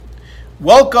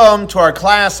Welcome to our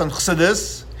class on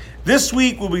Chassidus. This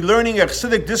week we'll be learning a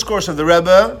Chassidic discourse of the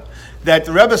Rebbe that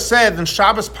the Rebbe said in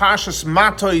Shabbos Parshas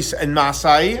Matos and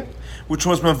Masai, which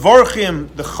was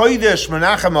Mevorchim the Chodesh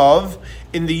Menachemov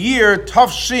in the year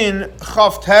Tafshin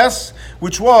Chav Tes,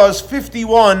 which was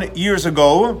 51 years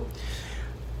ago.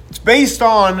 It's based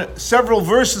on several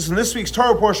verses in this week's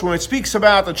Torah portion when it speaks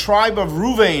about the tribe of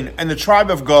Ruvain and the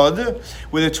tribe of Gad,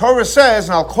 where the Torah says,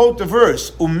 and I'll quote the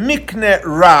verse, Umikne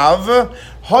Rav,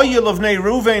 Hoyel of Nei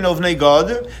Ruvain of Nei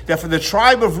Gad, that for the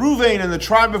tribe of Ruvain and the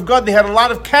tribe of Gad, they had a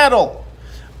lot of cattle.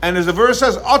 And as the verse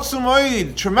says,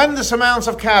 Otzumoid, tremendous amounts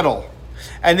of cattle.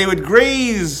 And they would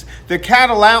graze the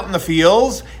cattle out in the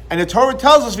fields. And the Torah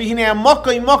tells us,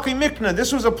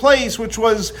 this was a place which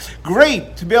was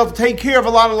great to be able to take care of a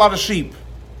lot of sheep.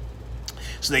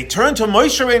 So they turned to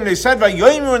Moshe and they said,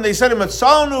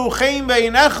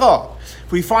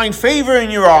 if we find favor in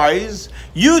your eyes,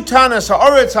 give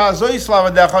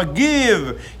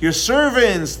your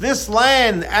servants this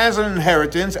land as an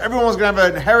inheritance. Everyone's going to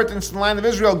have an inheritance in the land of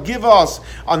Israel. Give us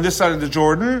on this side of the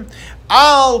Jordan.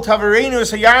 Al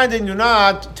Taverenus Hayarden, do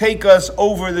not take us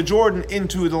over the Jordan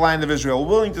into the land of Israel.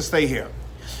 We're willing to stay here.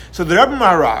 So the Rebbe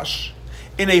Maharash,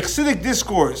 in a Chassidic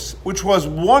discourse, which was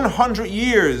 100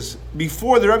 years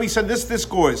before the Rebbe said this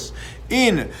discourse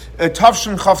in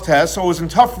Tafshin Chav Tes, so it was in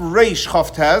Taf Reish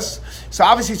Chav Tes. So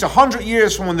obviously it's 100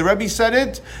 years from when the Rebbe said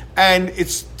it, and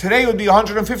today would be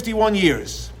 151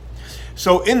 years.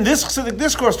 So in this Chassidic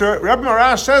discourse, the Rebbe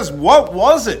Maharash says, what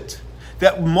was it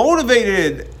that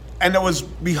motivated and that was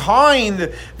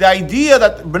behind the idea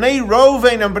that Bnei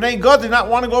Rovain and Bnei Gad did not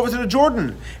want to go over to the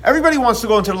Jordan? Everybody wants to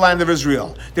go into the land of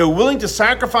Israel. They were willing to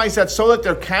sacrifice that so that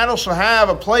their cattle shall have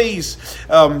a place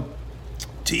to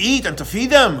eat and to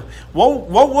feed them. What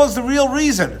was the real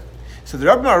reason? So the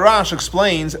Rebbe Maharash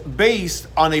explains, based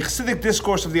on a Chassidic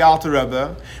discourse of the Alter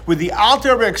Rebbe, where the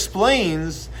Alter Rebbe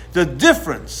explains the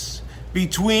difference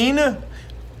between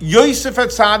Yosef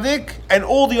HaTzadik and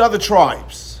all the other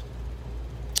tribes.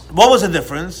 What was the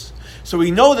difference? So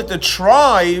we know that the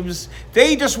tribes,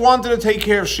 they just wanted to take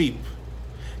care of sheep.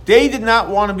 They did not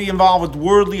want to be involved with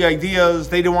worldly ideas.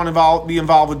 They didn't want to be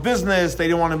involved with business. They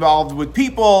didn't want to be involved with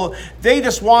people. They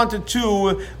just wanted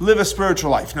to live a spiritual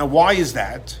life. Now, why is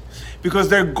that? Because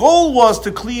their goal was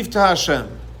to cleave to Hashem.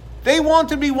 They wanted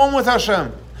to be one with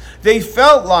Hashem. They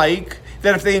felt like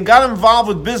that if they got involved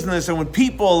with business and with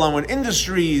people and with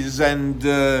industries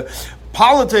and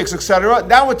politics, etc.,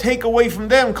 that would take away from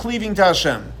them cleaving to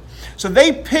Hashem. So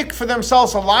they picked for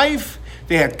themselves a life.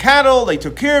 They had cattle. They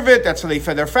took care of it. That's how they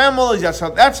fed their families. That's how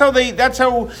they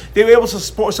were able to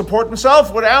support themselves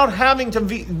without having to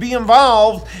be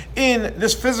involved in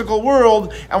this physical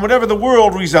world and whatever the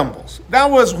world resembles. That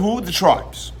was the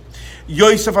tribes.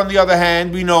 Yosef, on the other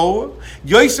hand, we know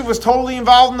Yosef was totally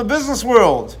involved in the business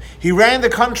world. He ran the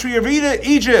country of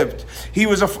Egypt. He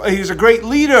was a great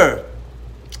leader.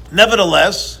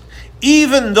 Nevertheless,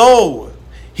 even though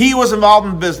he was involved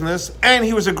in business and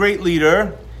he was a great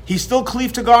leader, he still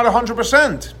cleaved to God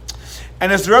 100%.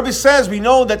 And as the Rebbe says, we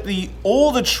know that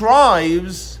all the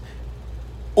tribes,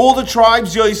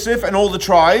 Yosef and all the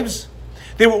tribes,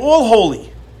 they were all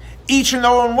holy, each in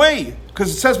their own way.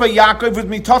 Because it says by Yaakov with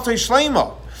mitatei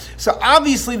shleima. So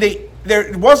obviously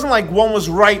it wasn't like one was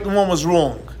right and one was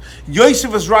wrong.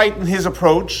 Yosef was right in his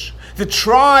approach. The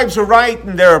tribes were right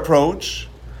in their approach.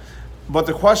 But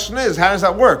the question is, how does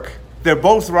that work? They're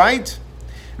both right?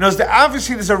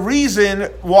 Obviously there's a reason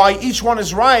why each one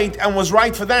is right and was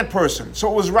right for that person. So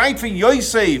it was right for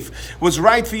Yosef, but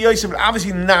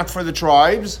obviously not for the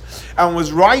tribes. And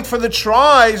was right for the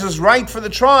tribes,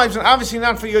 and obviously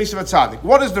not for Yosef HaTzadik.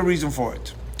 What is the reason for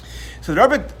it? So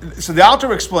the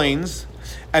Alter explains,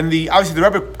 and obviously the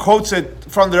Rebbe quotes it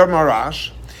from the Rebbe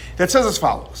Maharash, that says as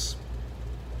follows,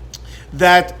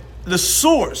 that the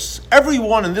source,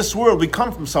 everyone in this world, we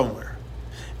come from somewhere.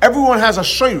 Everyone has a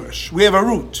shayrish. We have a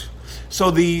root. So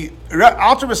the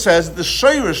Alter says the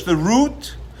shayrish, the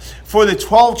root for the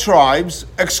 12 tribes,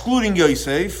 excluding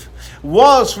Yosef,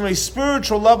 was from a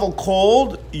spiritual level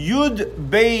called Yud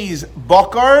Beis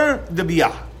Bakar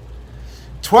Debiyah.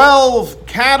 12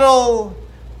 cattle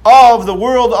of the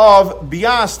world of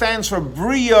Biyah stands for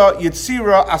Bria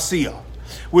Yetzira Asiyah.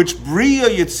 Which Bria,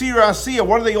 Yetzira, Asiyah,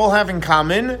 what do they all have in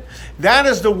common? That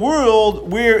is the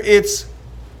world where it's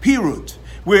Pirut,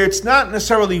 where it's not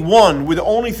necessarily one, where the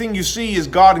only thing you see is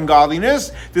God and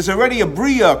godliness. There's already a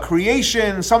Bria,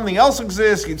 creation, something else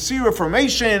exists, Yetzira,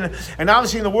 formation, and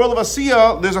obviously in the world of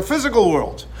Asiyah, there's a physical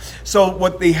world. So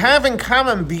what they have in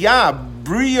common, Biyah,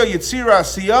 Bria, Yetzira,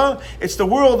 Asiyah, it's the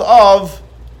world of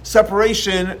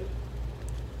separation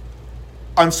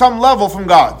on some level from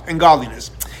God and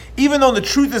godliness. even though the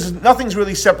truth is nothing's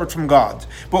really separate from God.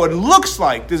 But it looks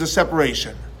like there's a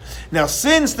separation. Now,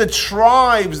 since the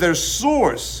tribes, their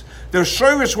source, their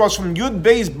shirish was from Yud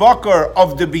Beis Bakar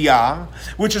of the Biyah,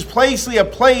 which is basically a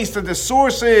place that the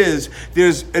source is,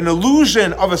 there's an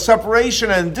illusion of a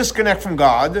separation and disconnect from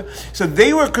God. So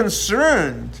they were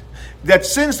concerned that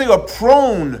since they were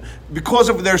prone, because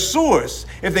of their source,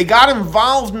 if they got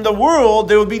involved in the world,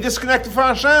 they would be disconnected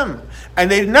from Hashem. And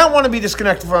they did not want to be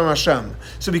disconnected from Hashem.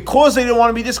 So because they didn't want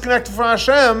to be disconnected from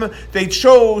Hashem, they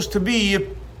chose to be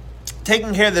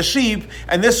taking care of the sheep,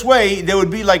 and this way they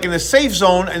would be like in a safe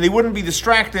zone and they wouldn't be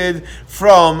distracted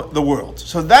from the world.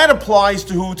 So that applies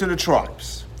to who? To the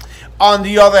tribes. On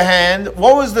the other hand,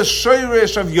 what was the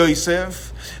shirish of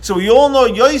Yosef? So we all know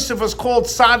Yosef was called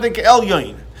Tzaddik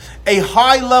Elyon, a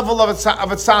high level of a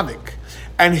tzaddik.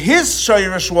 And his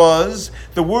shirish was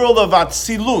the world of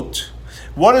Atzilut.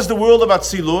 What is the world of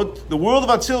Atzilut? The world of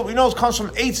Atzilut, we know, it comes from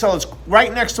Eitzel. It's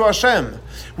right next to Hashem,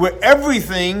 where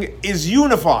everything is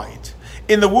unified.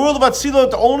 In the world of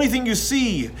Atzilut, the only thing you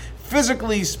see,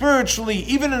 physically, spiritually,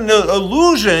 even in the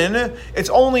illusion, it's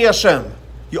only Hashem.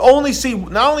 You only see,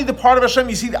 not only the part of Hashem,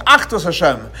 you see the Achdus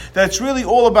Hashem, that it's really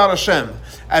all about Hashem.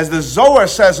 As the Zohar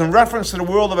says in reference to the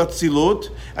world of Atzilut,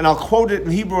 and I'll quote it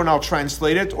in Hebrew and I'll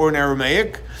translate it, or in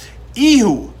Aramaic,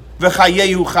 Ihu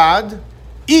v'chayehu chad,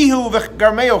 Ihu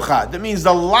v'garmeo chad. That means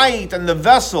the light and the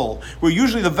vessel, where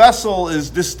usually the vessel is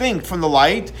distinct from the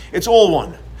light, it's all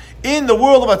one. In the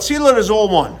world of Atzilus, is all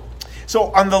one. So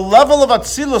on the level of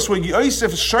Atzilus, where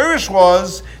Yosef's shirish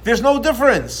was, there's no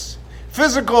difference.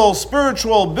 Physical,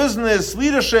 spiritual, business,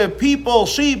 leadership, people,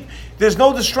 sheep, there's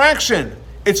no distraction.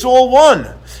 It's all one.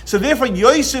 So therefore,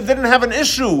 Yosef didn't have an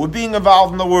issue with being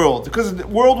involved in the world, because the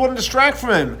world wouldn't distract from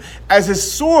him, as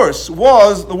his source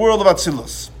was the world of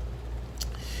Atzilus.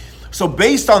 So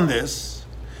based on this,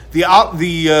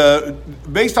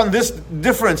 based on this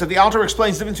difference that the Alter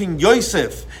explains, the difference between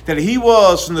Yosef, that he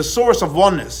was from the source of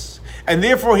oneness, and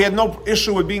therefore he had no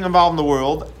issue with being involved in the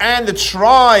world, and the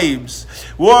tribes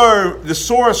were the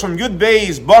source from Yud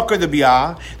Beis Bakar the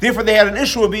Biyah, therefore they had an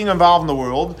issue with being involved in the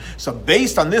world. So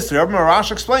based on this, the Rabbi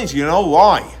Marash explains, you know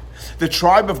why? The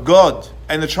tribe of Gad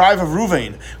and the tribe of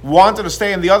Ruvain wanted to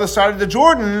stay on the other side of the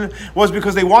Jordan was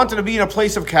because they wanted to be in a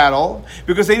place of cattle,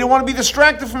 because they didn't want to be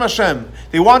distracted from Hashem.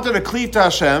 They wanted to cleave to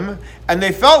Hashem, and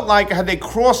they felt like had they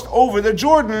crossed over the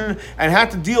Jordan and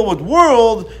had to deal with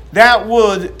world, that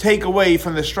would take away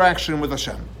from the distraction with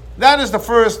Hashem. That is the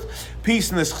first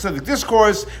piece in this Chassidic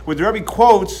discourse, where the Rebbe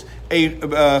quotes a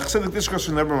Chassidic discourse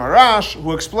from the Rebbe Marash,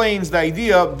 who explains the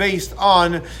idea based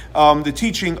on the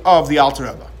teaching of the Alter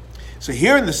Rebbe. So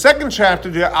here in the second chapter,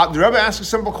 the Rebbe asks a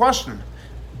simple question.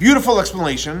 Beautiful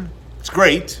explanation. It's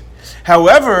great.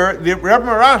 However, the Rebbe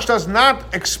Marash does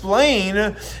not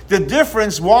explain the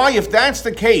difference why, if that's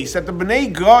the case, that the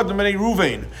Bnei Gad and Bnei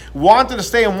Ruvain wanted to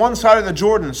stay on one side of the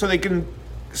Jordan so they can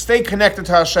stay connected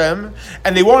to Hashem,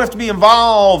 and they won't have to be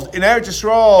involved in Eretz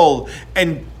Yisrael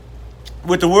and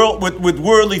with the world, with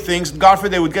worldly things. God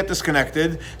forbid they would get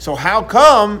disconnected. So how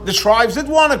come the tribes did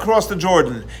want to cross the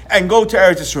Jordan and go to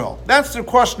Eretz Yisrael? That's the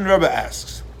question the Rebbe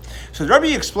asks. So the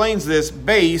Rebbe explains this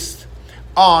based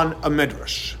on a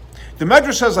midrash. The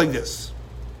midrash says like this,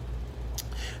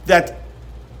 that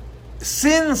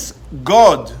since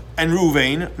Gad and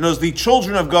Ruvain, knows the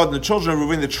children of Gad and the children of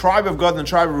Ruvain, the tribe of Gad and the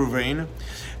tribe of Ruvain,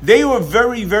 they were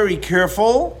very, very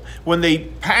careful when they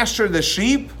pastured the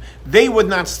sheep. They would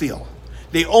not steal.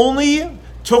 They only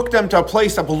took them to a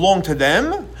place that belonged to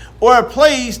them, or a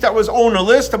place that was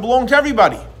ownerless, that belonged to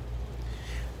everybody.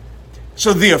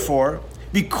 So therefore,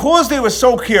 because they were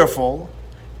so careful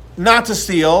not to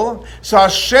steal, so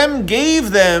Hashem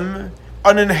gave them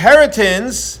an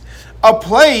inheritance, a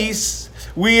place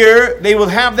where they will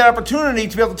have that opportunity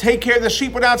to be able to take care of the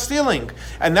sheep without stealing.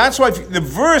 And that's why the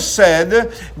verse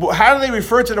said, how do they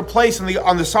refer to the place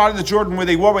on the side of the Jordan where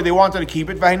they wanted to keep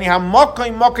it?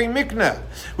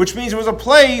 Which means it was a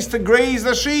place to graze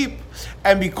the sheep.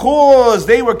 And because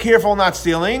they were careful not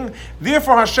stealing,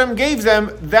 therefore Hashem gave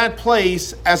them that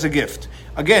place as a gift.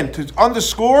 Again, to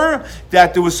underscore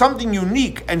that there was something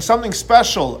unique and something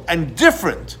special and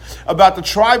different about the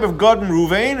tribe of Gad and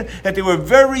Ruvain, that they were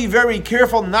very, very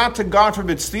careful not to, God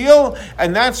forbid, steal,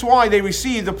 and that's why they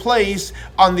received a place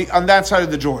on that side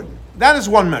of the Jordan. That is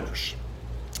one medrash.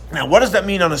 Now, what does that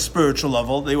mean on a spiritual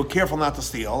level? They were careful not to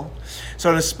steal. So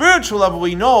on a spiritual level,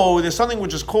 we know there's something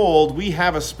which is called, we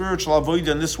have a spiritual avodah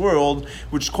in this world,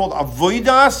 which is called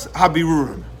avodas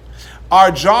habirurim.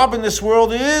 Our job in this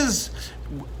world is,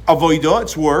 avodah,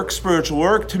 it's work, spiritual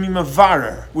work, to be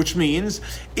mavarer, which means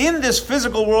in this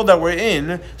physical world that we're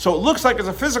in, so it looks like it's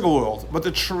a physical world, but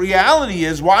the reality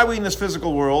is, why are we in this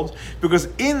physical world? Because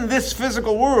in this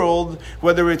physical world,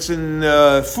 whether it's in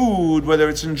food, whether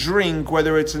it's in drink,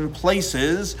 whether it's in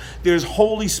places, there's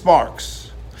holy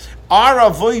sparks. Our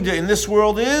avodah in this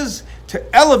world is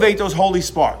to elevate those holy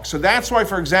sparks. So that's why,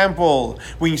 for example,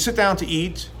 when you sit down to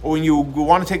eat, or when you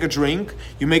want to take a drink,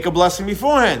 you make a blessing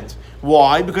beforehand.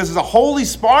 Why? Because there's a holy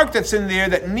spark that's in there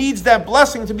that needs that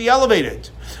blessing to be elevated.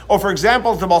 Or for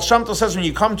example, the Baal Shem Tov says, when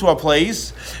you come to a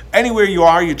place, anywhere you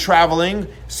are, you're traveling,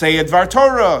 say a Dvar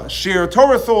Torah, share a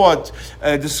Torah thought,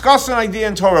 discuss an idea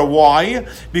in Torah. Why?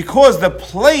 Because the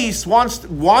place wants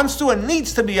to and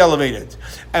needs to be elevated.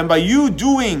 And by you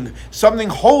doing something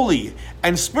holy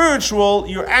and spiritual,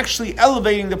 you're actually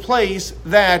elevating the place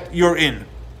that you're in.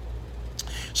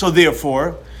 So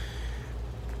therefore,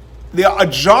 a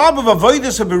job of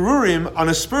avodas haberurim on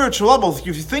a spiritual level, if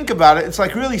you think about it, it's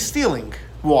like really stealing.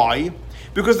 Why?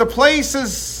 Because the place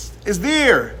is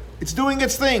there. It's doing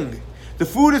its thing. The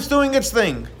food is doing its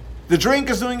thing. The drink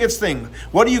is doing its thing.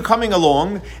 What are you coming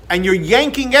along? And you're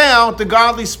yanking out the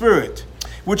godly spirit,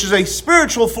 which is a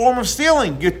spiritual form of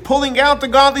stealing. You're pulling out the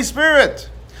godly spirit.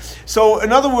 So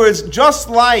in other words, just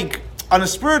like on a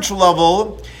spiritual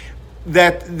level,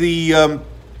 that the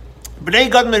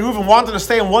Bnei Gad and Reuven wanted to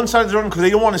stay on one side of the Jordan because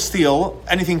they didn't want to steal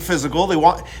anything physical. They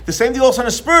want the same deal also on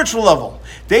a spiritual level.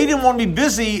 They didn't want to be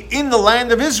busy in the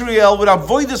land of Israel with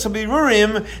avodas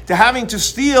haberurim to having to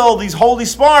steal these holy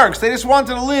sparks. They just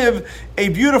wanted to live a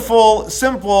beautiful,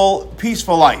 simple,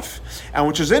 peaceful life. And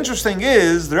which is interesting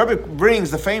is the Rabbi brings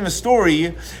the famous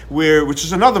story which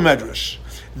is another medrash,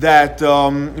 that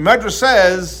medrash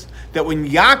says that when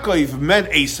Yaakov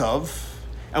met Esav,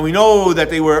 and we know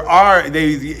that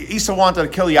Esau wanted to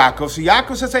kill Yaakov, so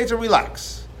Yaakov says, hey, to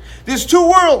relax. There's two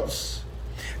worlds.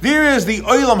 There is the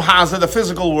Olam Hazeh, the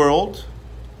physical world,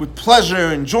 with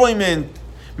pleasure, enjoyment,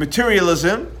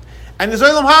 materialism, and there's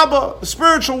Olam Haba, the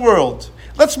spiritual world.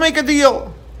 Let's make a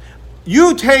deal.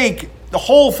 You take the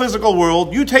whole physical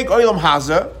world, you take Olam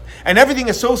Hazeh, and everything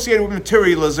associated with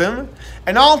materialism,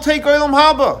 and I'll take Olam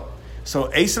Haba. So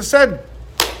Esau said,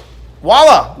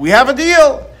 voila, we have a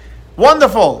deal.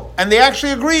 Wonderful. And they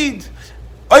actually agreed.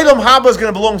 Olam Haba is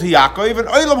going to belong to Yaakov, and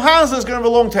Olam Hazeh is going to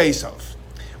belong to Esav.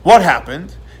 What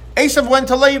happened? Esav went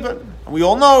to Laban. And we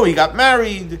all know he got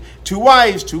married, 2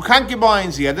 wives, 2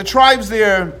 concubines, he had the tribes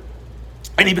there,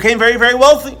 and he became very, very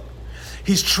wealthy.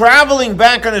 He's traveling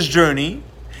back on his journey,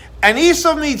 and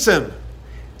Esau meets him.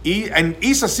 And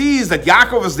Esau sees that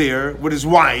Yaakov is there with his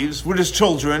wives, with his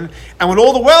children, and with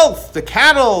all the wealth, the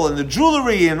cattle and the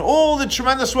jewelry and all the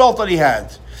tremendous wealth that he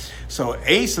had. So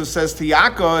Esau says to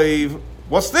Yaakov,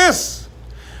 what's this?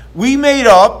 We made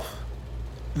up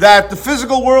that the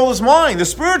physical world is mine, the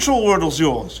spiritual world is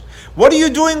yours. What are you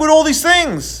doing with all these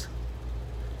things?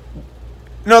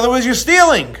 In other words, you're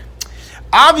stealing.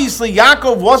 Obviously,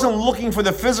 Yaakov wasn't looking for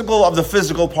the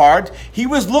physical part. He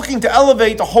was looking to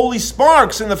elevate the holy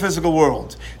sparks in the physical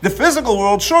world. The physical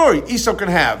world, sure, Esau can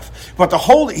have. But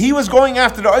he was going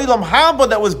after the Olam Haba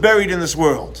that was buried in this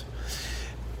world.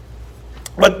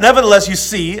 But nevertheless, you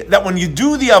see that when you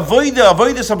do the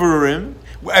avodas haberurim,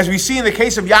 as we see in the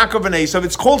case of Yaakov and Esav,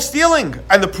 it's called stealing.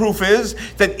 And the proof is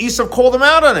that Esav called him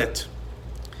out on it.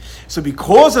 So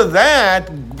because of that,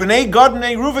 Bnei Gad and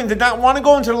Bnei Reuven did not want to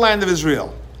go into the land of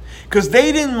Israel, because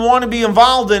they didn't want to be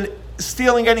involved in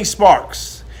stealing any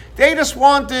sparks. They just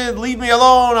wanted, leave me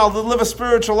alone, I'll live a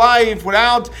spiritual life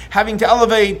without having to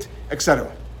elevate,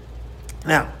 etc.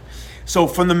 Now, so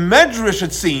from the Medrash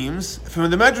it seems,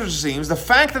 the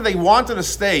fact that they wanted to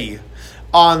stay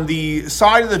on the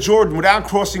side of the Jordan without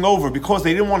crossing over because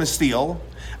they didn't want to steal,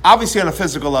 obviously on a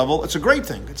physical level, it's a great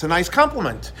thing. It's a nice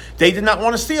compliment. They did not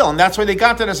want to steal, and that's why they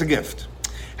got that as a gift.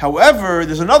 However,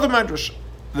 there's another Medrash.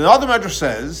 Another Medrash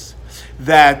says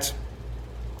that,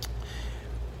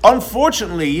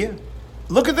 unfortunately,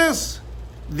 look at this.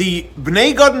 The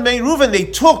Bnei Gad and Bnei Reuven, they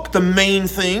took the main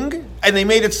thing and they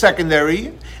made it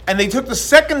secondary, and they took the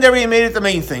secondary and made it the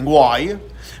main thing. Why?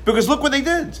 Because look what they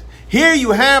did. Here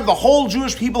you have the whole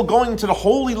Jewish people going to the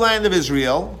holy land of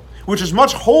Israel, which is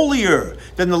much holier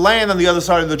than the land on the other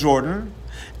side of the Jordan.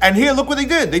 And here, look what they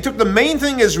did. They took the main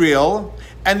thing, Israel,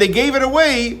 and they gave it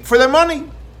away for their money.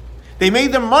 They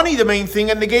made their money the main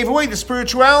thing, and they gave away the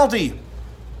spirituality.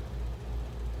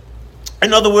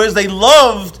 In other words, they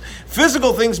loved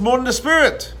physical things more than the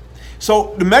spirit.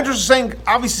 So the Medrash is saying,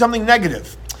 obviously, something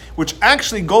negative, which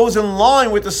actually goes in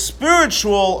line with the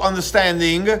spiritual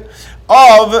understanding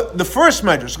of the first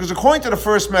Medrash. Because according to the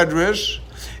first Medrash,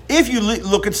 If you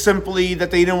look at simply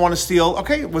that they didn't want to steal,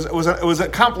 okay, it was a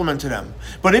compliment to them.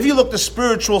 But if you look at the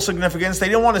spiritual significance, they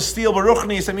didn't want to steal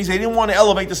baruchnis, that means they didn't want to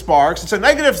elevate the sparks. It's a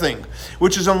negative thing,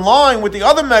 which is in line with the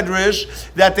other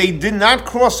medrash that they did not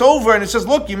cross over. And it says,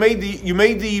 look, you made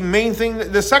the main thing,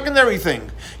 the secondary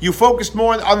thing. You focused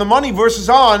more on the money versus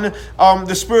on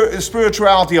the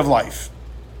spirituality of life.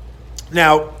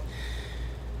 Now,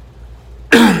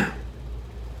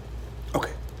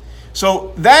 okay,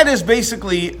 so that is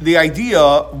basically the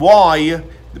idea why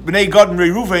Bnei Gad and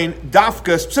Reuven,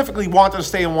 Dafka, specifically wanted to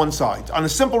stay on one side. On a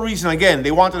simple reason, again,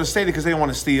 they wanted to stay there because they didn't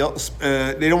want to steal.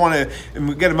 They didn't want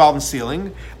to get involved in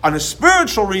stealing. On a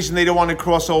spiritual reason, they didn't want to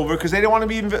cross over because they didn't want to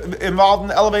be involved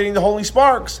in elevating the holy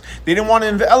sparks. They didn't want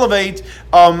to elevate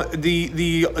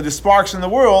the sparks in the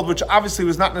world, which obviously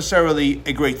was not necessarily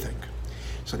a great thing.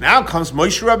 So now comes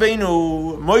Moshe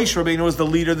Rabbeinu. Moshe Rabbeinu is the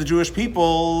leader of the Jewish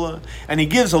people, and he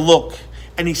gives a look.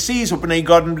 And he sees what Bnei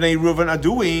Gad and Bnei Reuven are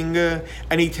doing,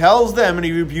 and he tells them and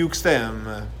he rebukes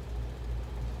them.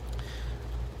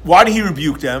 Why did he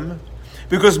rebuke them?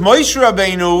 Because Moshe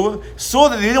Rabbeinu saw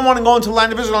that they didn't want to go into the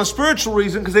land of Israel on a spiritual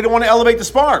reason because they didn't want to elevate the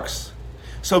sparks.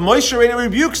 So Moshe Rabbeinu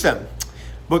rebukes them.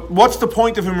 But what's the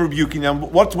point of him rebuking them?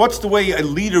 What's the way a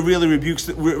leader really rebukes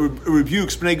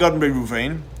Bnei Gad and Bnei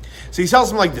Reuven? So he tells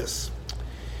them like this.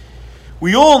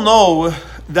 We all know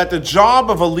that the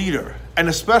job of a leader, and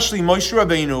especially Moshe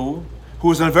Rabbeinu,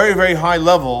 who is on a very, very high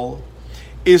level,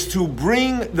 is to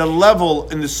bring the level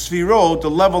in the Sfirot,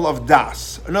 the level of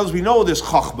Das. In other words, we know there's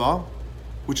Chachma,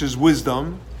 which is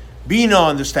wisdom, Bina,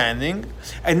 understanding,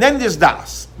 and then there's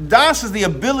Das. Das is the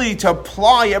ability to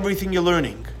apply everything you're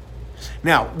learning.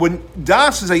 Now, when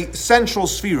Das is a central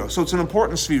Sfira, so it's an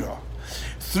important Sfira,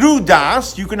 through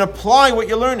Das, you can apply what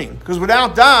you're learning. Because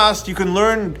without Das, you can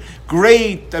learn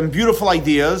great and beautiful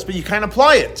ideas, but you can't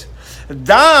apply it.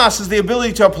 Das is the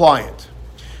ability to apply it.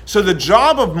 So the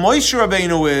job of Moshe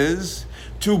Rabbeinu is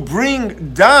to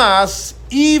bring Das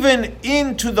even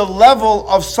into the level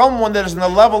of someone that is in the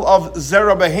level of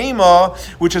Zerah Behema,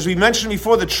 which, as we mentioned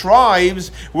before, the tribes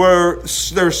where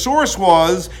their source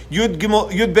was Yud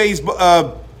Beis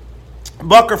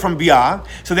Bakar from Biyah,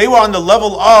 so they were on the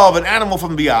level of an animal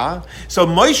from Biyah. So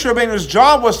Moshe Rabbeinu's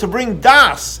job was to bring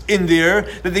Das in there,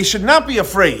 that they should not be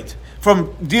afraid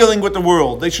from dealing with the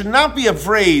world. They should not be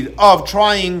afraid of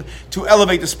trying to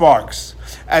elevate the sparks.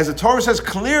 As the Torah says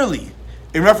clearly,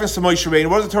 in reference to Moshe Rabbeinu,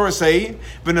 what does the Torah say?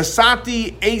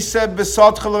 V'nasati eseb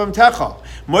b'satcha l'vamtecha.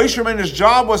 Moshe Rabbeinu's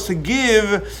job was to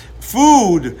give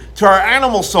food to our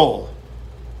animal soul.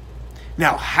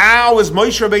 Now, how is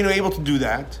Moshe Rabbeinu able to do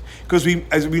that? Because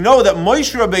as we know that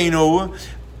Moshe Rabbeinu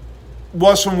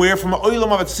was from where? From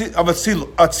Olam of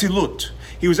Atzilut.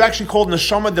 He was actually called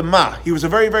Neshama Dema. He was a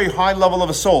very, very high level of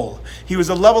a soul. He was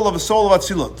a level of a soul of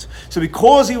Atzilut. So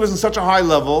because he was in such a high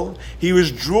level, he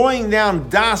was drawing down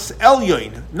Das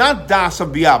Elyon, not Das of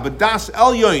Biyah, but Das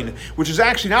Elyon, which is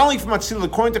actually not only from Atzilut.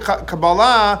 According to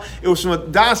Kabbalah, it was from a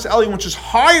Das Elyon, which is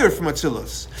higher from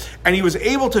Atzilus. And he was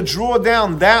able to draw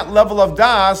down that level of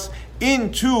Das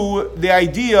into the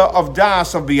idea of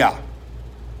Das of Biyah.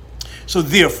 So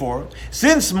therefore,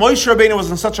 since Moshe Rabbeinu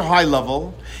was on such a high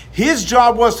level, his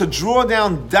job was to draw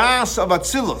down Das of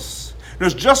Atzilus.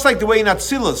 There's just like the way in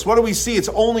Atzilus, what do we see? It's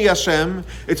only Hashem.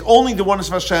 It's only the oneness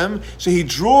of Hashem. So he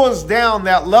draws down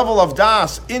that level of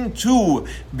Das into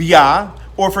Biyah,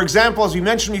 or for example, as we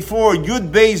mentioned before,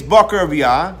 Yud Beis Bakar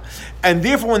Biyah. And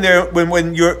therefore,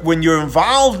 when you're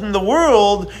involved in the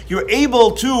world, you're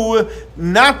able to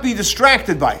not be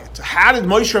distracted by it. How did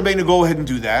Moshe Rabbeinu go ahead and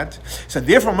do that? So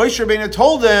therefore, Moshe Rabbeinu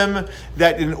told them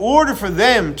that in order for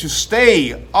them to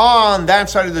stay on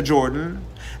that side of the Jordan,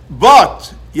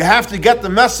 but you have to get the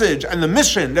message and the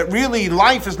mission that really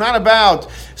life is not about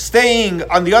staying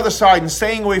on the other side and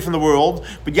staying away from the world,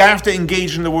 but you have to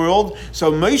engage in the world.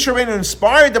 So Moshe Rabbeinu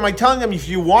inspired them by telling them, if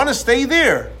you want to stay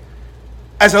there,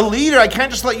 as a leader, I can't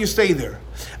just let you stay there.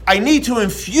 I need to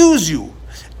infuse you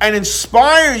and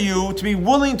inspire you to be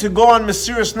willing to go on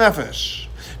Mesiras Nefesh.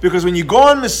 Because when you go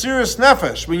on Mesiras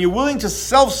Nefesh, when you're willing to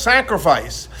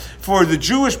self-sacrifice for the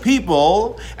Jewish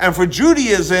people and for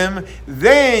Judaism,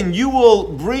 then you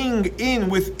will bring in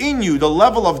within you the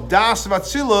level of Das of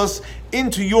Atzilus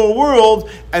into your world,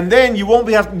 and then you won't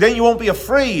be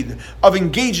afraid of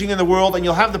engaging in the world, and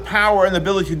you'll have the power and the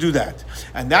ability to do that.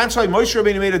 And that's why Moshe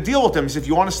Rabbeinu made a deal with them. He said, if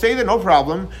you want to stay there, no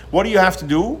problem. What do you have to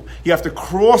do? You have to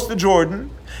cross the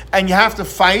Jordan, and you have to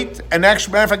fight, and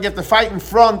actually, matter of fact, you have to fight in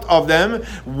front of them.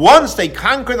 Once they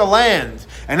conquer the land,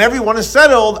 and everyone is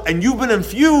settled, and you've been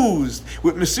infused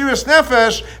with Mesiras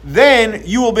Nefesh, then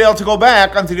you will be able to go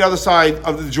back onto the other side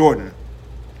of the Jordan.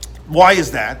 Why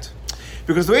is that?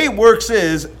 Because the way it works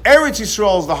is, Eretz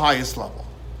Yisrael is the highest level.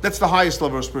 That's the highest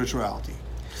level of spirituality.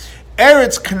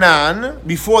 Eretz Canaan,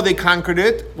 before they conquered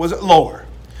it, was lower.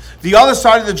 The other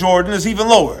side of the Jordan is even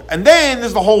lower. And then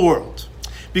there's the whole world.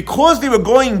 Because they were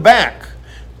going back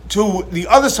to the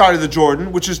other side of the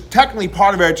Jordan, which is technically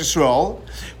part of Eretz Yisrael,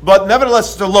 but nevertheless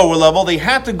it's the lower level, they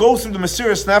had to go through the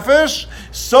Mesiras Nefesh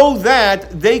so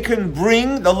that they can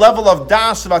bring the level of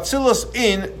Das of Atzilus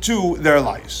into their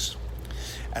lives.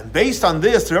 And based on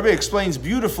this, the Rabbi explains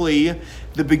beautifully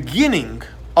the beginning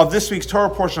of this week's Torah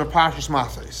portion of Parshas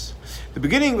Matos. The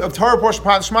beginning of Torah portion of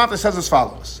Parshas Matos says as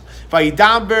follows: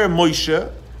 Vayidaber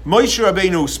Moshe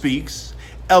Rabbeinu speaks,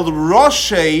 El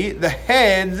Roshei, the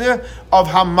head of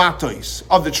Hamatos,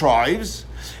 of the tribes,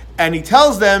 and he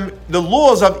tells them the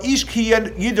laws of Ish Ki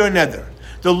Yidor Neder,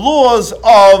 the laws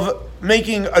of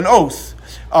making an oath,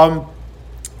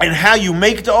 and how you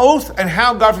make the oath, and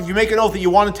how, God, if you make an oath that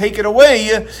you want to take it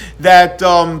away, that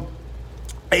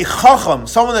a chacham,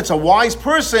 someone that's a wise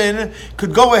person,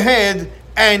 could go ahead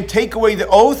and take away the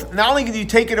oath. Not only can you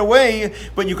take it away,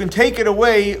 but you can take it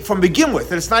away from begin with,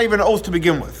 that it's not even an oath to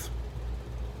begin with.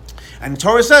 And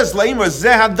Torah says, Leimer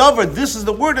Zeh Hadavar, this is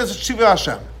the word as Shiva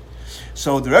Hashem.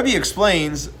 So the Rebbe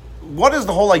explains, what is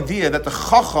the whole idea that a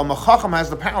chacham has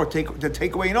the power to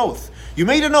take away an oath? You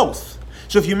made an oath.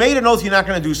 So if you made an oath you're not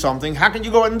going to do something, how can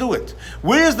you go ahead and do it?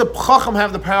 Where does the chacham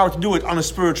have the power to do it on a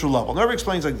spiritual level? The Rebbe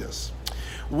explains like this.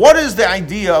 What is the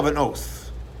idea of an oath?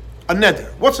 A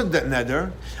neder. What's a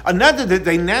neder? A neder, the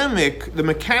dynamic, the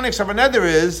mechanics of a neder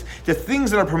is the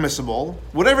things that are permissible,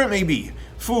 whatever it may be,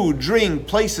 food, drink,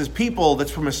 places, people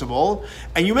that's permissible,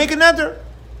 and you make a neder.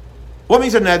 What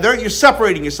means a neder? You're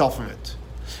separating yourself from it.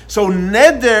 So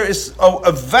neder is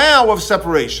a vow of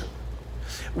separation.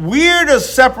 Where does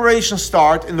separation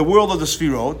start in the world of the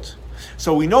Sfirot?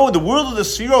 So we know in the world of the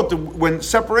Sfirot, when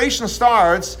separation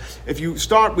starts, if you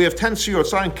start, we have 10 Sfirot,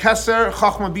 starting Keser,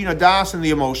 Chachma, Bina, Das, and the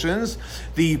emotions.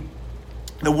 The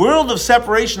world of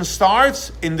separation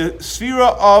starts in the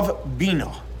Sfira of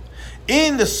Bina.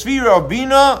 In the Sfira of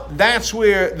Bina, that's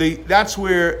where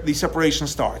the separation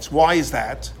starts. Why is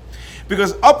that?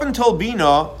 Because up until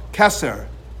Bina, Keser,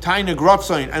 Taina,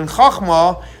 Grotzain, and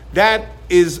Chachma, that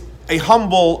is a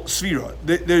humble Sfira.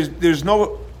 There's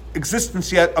no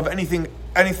existence yet of anything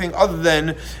other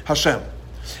than Hashem.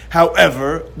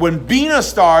 However, when Bina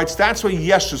starts, that's where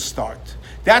Yeshus start.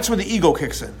 That's where the ego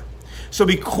kicks in. So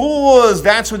because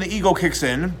that's when the ego kicks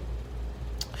in,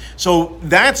 so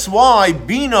that's why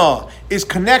Bina is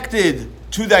connected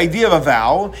to the idea of a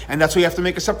vow, and that's why you have to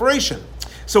make a separation.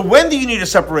 So when do you need a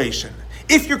separation?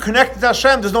 If you're connected to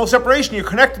Hashem, there's no separation, you're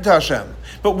connected to Hashem.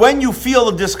 But when you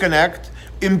feel the disconnect,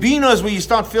 in Bina is where you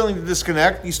start feeling the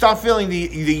disconnect, you start feeling the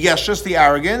yeshus, the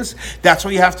arrogance. That's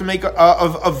where you have to make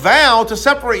a vow to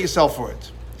separate yourself for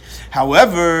it.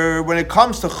 However, when it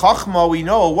comes to Chachma, we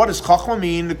know, what does Chachma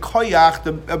mean? The koyach,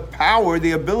 the power,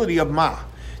 the ability of ma,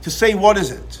 to say what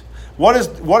is it.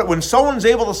 When someone's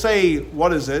able to say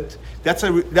what is it, that's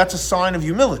a sign of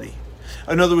humility.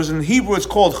 In other words, in Hebrew it's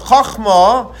called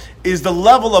Chachma, is the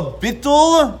level of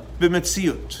bittul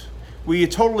b'metziut, where you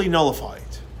totally nullify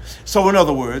it. So in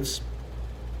other words,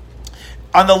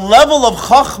 on the level of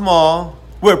Chachma,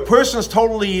 where a person is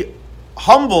totally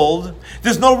humbled,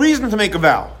 there's no reason to make a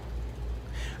vow.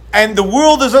 And the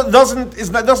world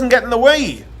doesn't get in the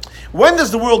way. When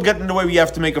does the world get in the way where you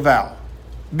have to make a vow?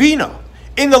 Bina.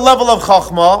 In the level of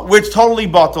Chachma, where it's totally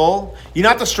batal, you're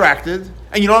not distracted,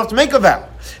 and you don't have to make a vow.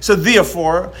 So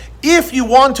therefore, if you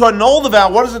want to annul the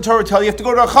vow, what does the Torah tell you? You have to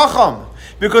go to a Chacham.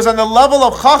 Because on the level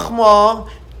of Chachma,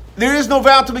 there is no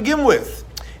vow to begin with.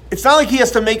 It's not like he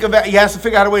has to make a vow, he has to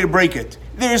figure out a way to break it.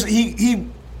 He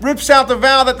rips out the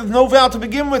vow that there's no vow to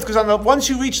begin with, because once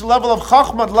you reach the level of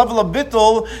Chachma, the level of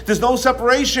Bittul, there's no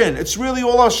separation. It's really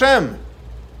all Hashem.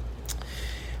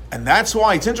 And that's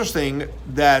why it's interesting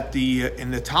that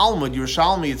in the Talmud,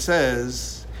 Yerushalmi, it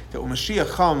says that when Mashiach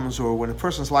comes, or when a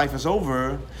person's life is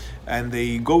over, and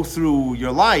they go through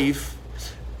your life,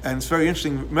 and it's very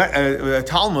interesting,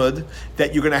 Talmud,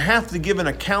 that you're going to have to give an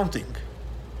accounting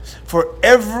for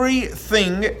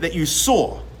everything that you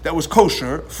saw that was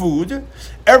kosher, food,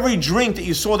 every drink that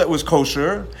you saw that was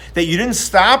kosher, that you didn't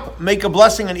stop, make a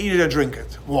blessing and eat it or drink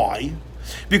it. Why?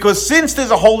 Because since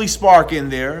there's a holy spark in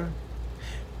there,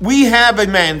 we have a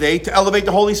mandate to elevate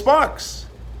the holy sparks.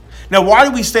 Now, why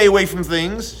do we stay away from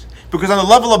things? Because on the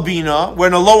level of Bina, we're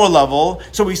in a lower level,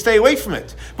 so we stay away from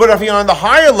it. But if you're on the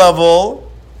higher level,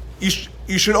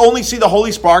 you should only see the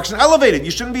holy sparks and elevate it. You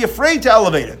shouldn't be afraid to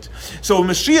elevate it. So when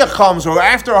Mashiach comes, or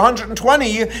after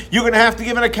 120, you're going to have to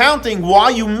give an accounting why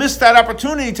you missed that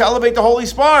opportunity to elevate the holy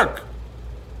spark.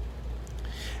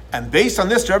 And based on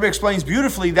this, the Rabbi explains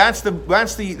beautifully. That's the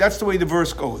way the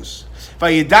verse goes.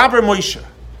 Vayidaber Moshe.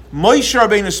 Moshe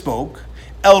Rabbeinu spoke.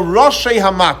 El Roshei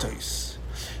Hamatos.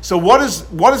 So what is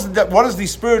the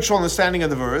spiritual understanding of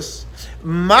the verse?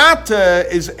 Mata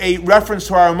is a reference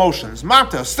to our emotions.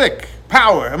 Mata, stick,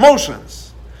 power,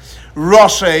 emotions.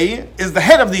 Roshei is the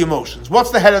head of the emotions.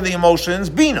 What's the head of the emotions?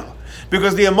 Bina.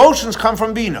 Because the emotions come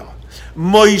from Bina.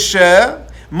 Moshe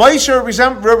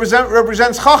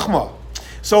represents Chachma.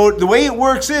 So the way it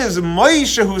works is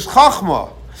Moshe, who's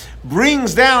Chachma,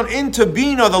 brings down into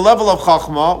Bina the level of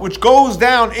Chachma, which goes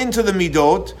down into the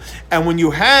Midot. And when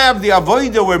you have the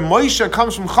Avodah where Moshe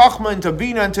comes from Chachma into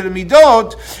Bina into the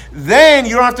Midot, then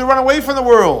you don't have to run away from the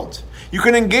world. You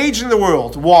can engage in the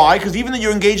world. Why? Because even though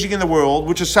you're engaging in the world,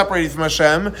 which is separated from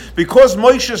Hashem, because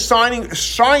Moshe is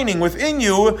shining within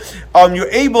you,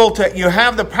 you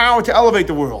have the power to elevate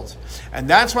the world. And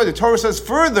that's why the Torah says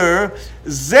further,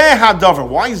 Zeh HaDavar.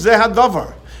 Why Zeh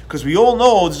HaDavar? Because we all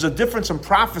know there's a difference in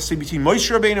prophecy between Moshe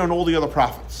Rabbeinu and all the other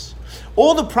prophets.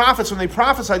 All the prophets, when they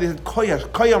prophesied, they said,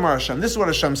 Koyamar Hashem. This is what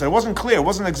Hashem said. It wasn't clear, it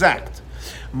wasn't exact.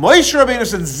 Moshe Rabbeinu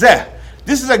said, Zeh.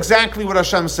 This is exactly what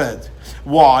Hashem said.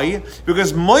 Why?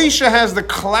 Because Moshe has the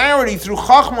clarity through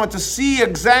Chachma to see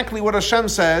exactly what Hashem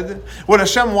said, what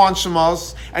Hashem wants from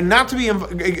us, and not to be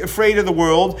afraid of the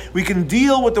world. We can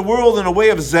deal with the world in a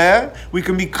way of Zeh. We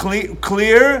can be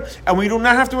clear, and we do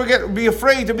not have to be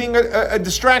afraid of being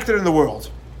distracted in the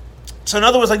world. So in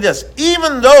other words, like this,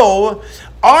 even though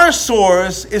our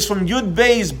source is from Yud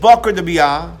Bey's Bakar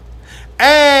Debiyah,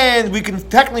 and we can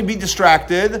technically be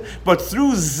distracted, but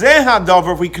through Zeh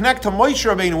HaDavar, if we connect to Moshe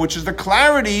Rabbeinu, which is the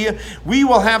clarity, we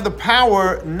will have the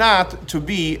power not to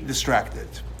be distracted.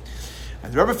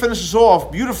 And the Rebbe finishes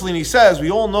off beautifully, and he says,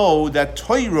 we all know that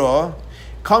Torah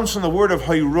comes from the word of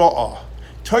Hayra'ah.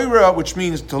 Torah, which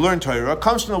means to learn Torah,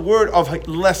 comes from the word of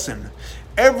lesson.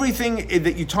 Everything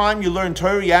that you learn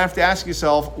Torah, you have to ask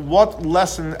yourself, what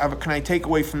lesson can I take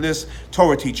away from this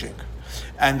Torah teaching?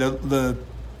 And the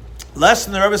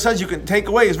lesson the Rebbe says you can take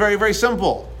away is very, very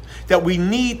simple. That we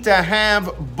need to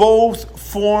have both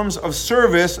forms of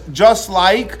service, just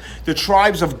like the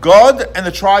tribes of Gad and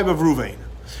the tribe of Reuven.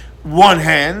 One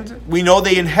hand, we know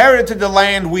they inherited the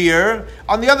land where?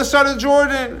 On the other side of the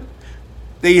Jordan.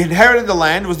 They inherited the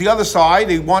land, it was the other side,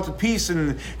 they wanted peace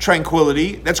and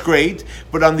tranquility, that's great.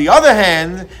 But on the other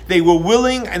hand, they were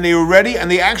willing and they were ready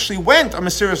and they actually went on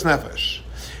Mesiras Nefesh.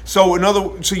 So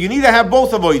you need to have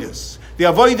both avodas. The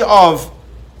avodah of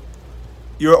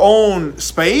your own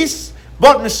space,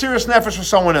 but Mesiras Nefesh for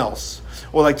someone else.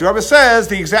 Or like the Rabbi says,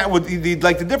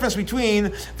 the difference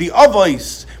between the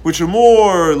avos, which are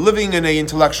more living in an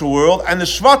intellectual world, and the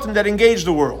shvatim that engage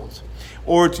the world.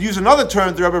 Or to use another term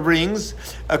that the Rabbi brings,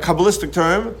 a Kabbalistic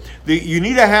term, you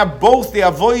need to have both the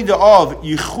avodah of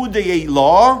Yichudei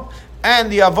Law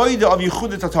and the avodah of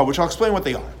Yichudei Tata, which I'll explain what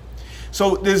they are.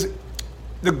 So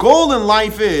the goal in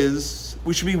life is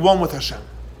we should be one with Hashem.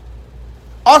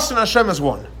 Us and Hashem is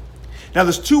one. Now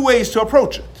there's two ways to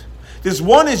approach it. There's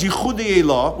one is Yichudei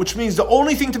Elah, which means the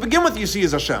only thing to begin with you see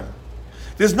is Hashem.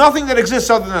 There's nothing that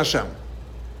exists other than Hashem.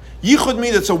 Yichud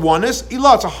means it's a oneness.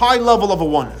 Elah, it's a high level of a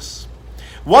oneness.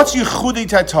 What's Yichudei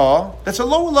Tata? That's a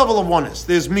lower level of oneness.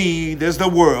 There's me, there's the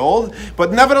world,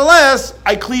 but nevertheless,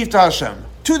 I cleave to Hashem.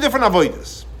 Two different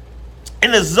avodas.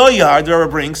 In the Zohar, the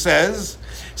Rabbi brings, says,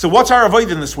 so what's our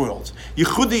avodah in this world?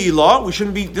 Yichudei Elah, we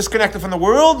shouldn't be disconnected from the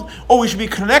world, or we should be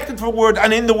connected to the world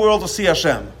and in the world to see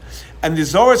Hashem. And the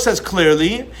Zohar says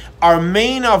clearly, our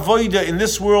main avodah in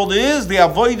this world is the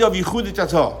avodah of Yichudei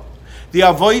Tata. The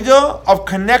avodah of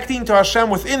connecting to Hashem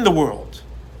within the world.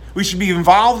 We should be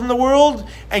involved in the world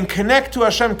and connect to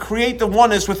Hashem, create the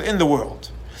oneness within the world.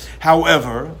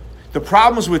 However, the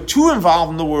problem is we're too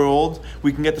involved in the world,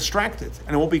 we can get distracted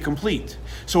and it won't be complete.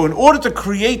 So in order to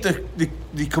create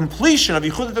the completion of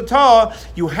Yichudei Tata,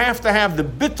 you have to have the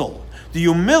bittul, the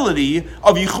humility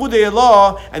of Yichudei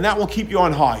Elah, and that will keep you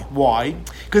on high. Why?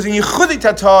 Because in Yichudei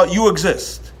Tata, you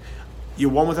exist.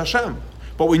 You're one with Hashem.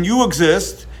 But when you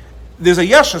exist, there's a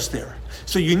yeshus there.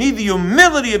 So you need the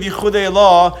humility of Yichudei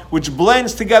Elah, which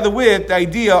blends together with the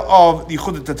idea of the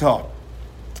Yichudei Tata.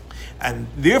 And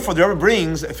therefore, the Rebbe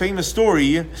brings a famous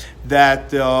story that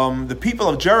the people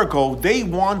of Jericho, they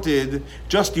wanted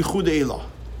just Yichudei Elah.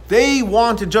 They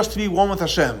wanted just to be one with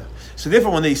Hashem. So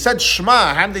therefore, when they said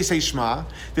Shema, how did they say Shema?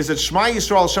 They said Shema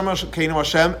Yisrael Hashem Elokeinu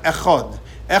Hashem Echad.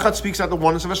 Echad speaks out the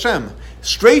oneness of Hashem.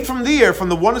 Straight from there, from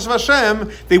the oneness of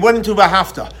Hashem, they went into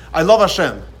Vahafta. I love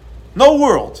Hashem. No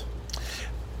world.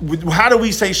 how do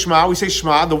we say Shema? We say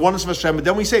Shema, the oneness of Hashem, but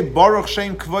then we say Baruch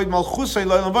Shem Kavod Malchusay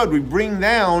L'Olam Vod. We bring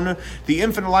down the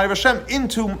infinite light of Hashem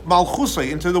into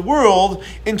Malchusay, into the world,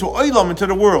 into Olam, into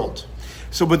the world.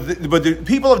 So, but the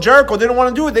people of Jericho, they don't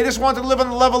want to do it. They just want to live on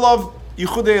the level of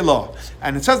Yichudei Elah.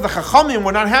 And it says the Chachamim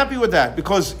were not happy with that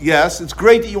because, yes, it's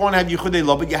great that you want to have Yichudei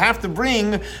Elah, but you have to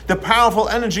bring the powerful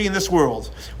energy in this world,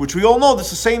 which we all know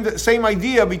this is the same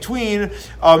idea between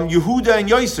Yehuda and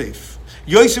Yosef.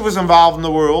 Yosef was involved in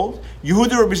the world.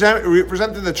 Yehuda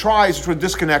represented the tribes which were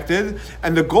disconnected,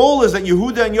 and the goal is that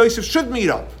Yehuda and Yosef should meet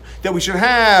up. That we should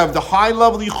have the high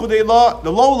level Yichudei Elah,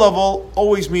 the low level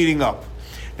always meeting up.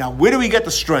 Now, where do we get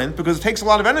the strength? Because it takes a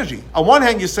lot of energy. On one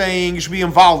hand, you're saying you should be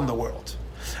involved in the world.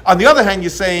 On the other hand, you're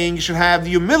saying you should have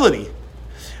the humility.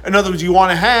 In other words, you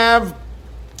want to have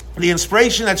the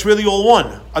inspiration that's really all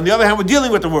one. On the other hand, we're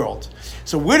dealing with the world.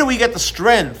 So where do we get the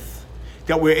strength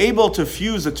that we're able to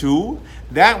fuse the two?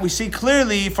 That we see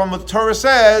clearly from what the Torah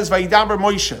says, Vayidaber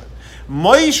Moshe.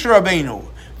 Moshe Rabbeinu,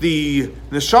 the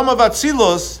Neshama of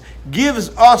Atzilus, gives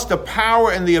us the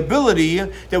power and the ability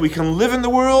that we can live in the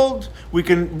world, we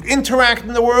can interact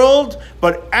in the world,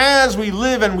 but as we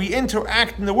live and we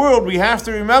interact in the world, we have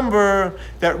to remember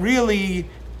that really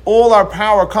all our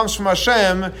power comes from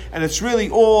Hashem, and it's really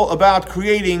all about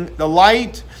creating the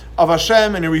light of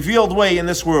Hashem in a revealed way in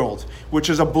this world,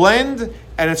 which is a blend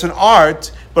and it's an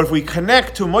art, but if we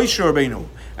connect to Moshe Rabbeinu,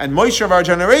 and Moshe of our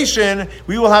generation,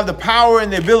 we will have the power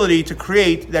and the ability to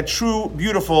create that true,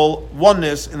 beautiful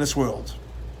oneness in this world.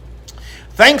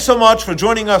 Thanks so much for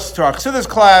joining us to our Chassidus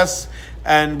class,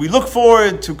 and we look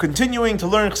forward to continuing to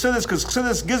learn Chassidus, because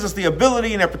Chassidus gives us the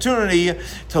ability and opportunity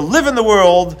to live in the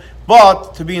world,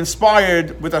 but to be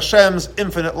inspired with Hashem's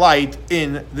infinite light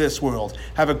in this world.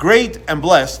 Have a great and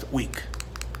blessed week.